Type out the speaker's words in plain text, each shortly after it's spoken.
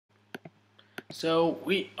So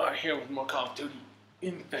we are here with more Call of Duty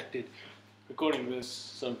Infected, recording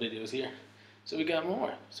some videos here. So we got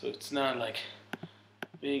more. So it's not like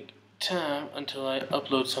big time until I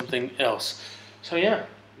upload something else. So yeah,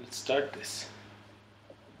 let's start this.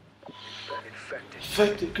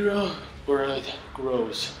 Infected grow, blood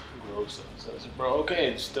grows. So bro,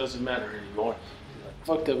 okay, it just doesn't matter anymore.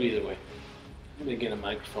 Fucked up either way. Let me get a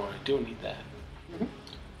microphone. I do need that.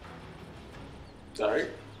 Sorry.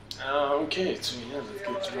 Okay, so yeah,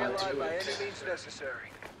 let's get right to it.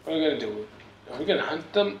 What are we gonna do? Are we gonna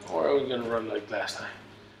hunt them or are we gonna run like last time?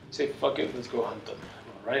 Say fuck it, let's go hunt them.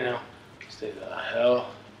 Well, right now, stay the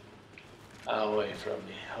hell away from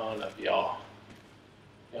me. All of y'all.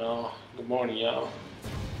 Y'all, good morning, y'all.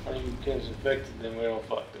 Are you guys infected? Then we're all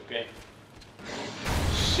fucked, okay?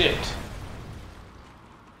 Shit.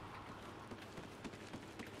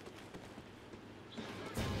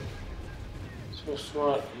 So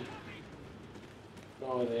smart.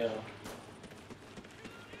 Oh, they are.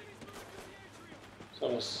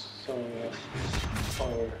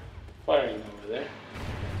 Someone firing over there.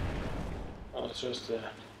 Oh, it's just a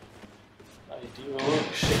ID.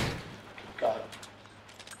 Oh shit. God.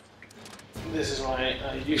 This is why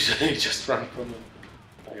I usually just run from them.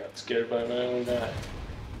 I got scared by my own guy.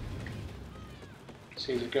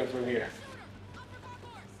 Seems to come from here.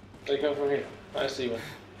 They come from here. I see one.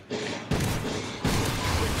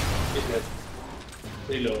 He's dead.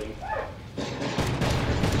 Reloading.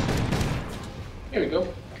 Here we go.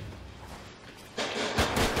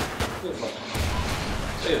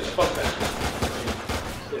 Say it, fuck that.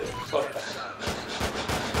 Say it, fuck that.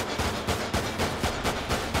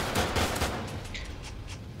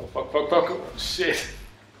 Oh, fuck. Oh, shit.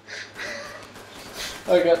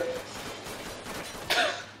 I got.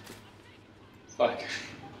 Fuck.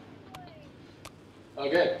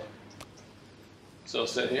 Okay. So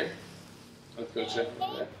sit here. Let's go check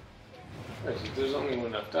over there. There's only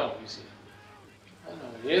one left out, you see. I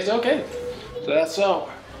know he is. Okay. So that's all.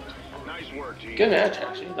 Nice work, G. Good match,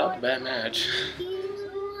 actually. Not a bad match.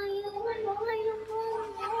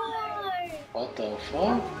 What the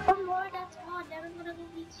fuck?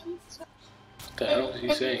 What the hell is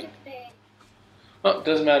he saying? Oh,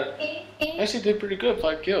 doesn't matter. Actually did pretty good.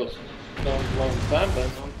 5 kills. Not a long time, but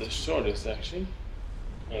not the shortest, actually.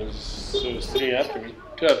 It was 3 after me.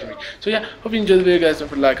 2 after me. So yeah, hope you enjoyed the video, guys. Don't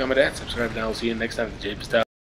forget to like, comment, and subscribe. And I'll see you next time with J Pistol.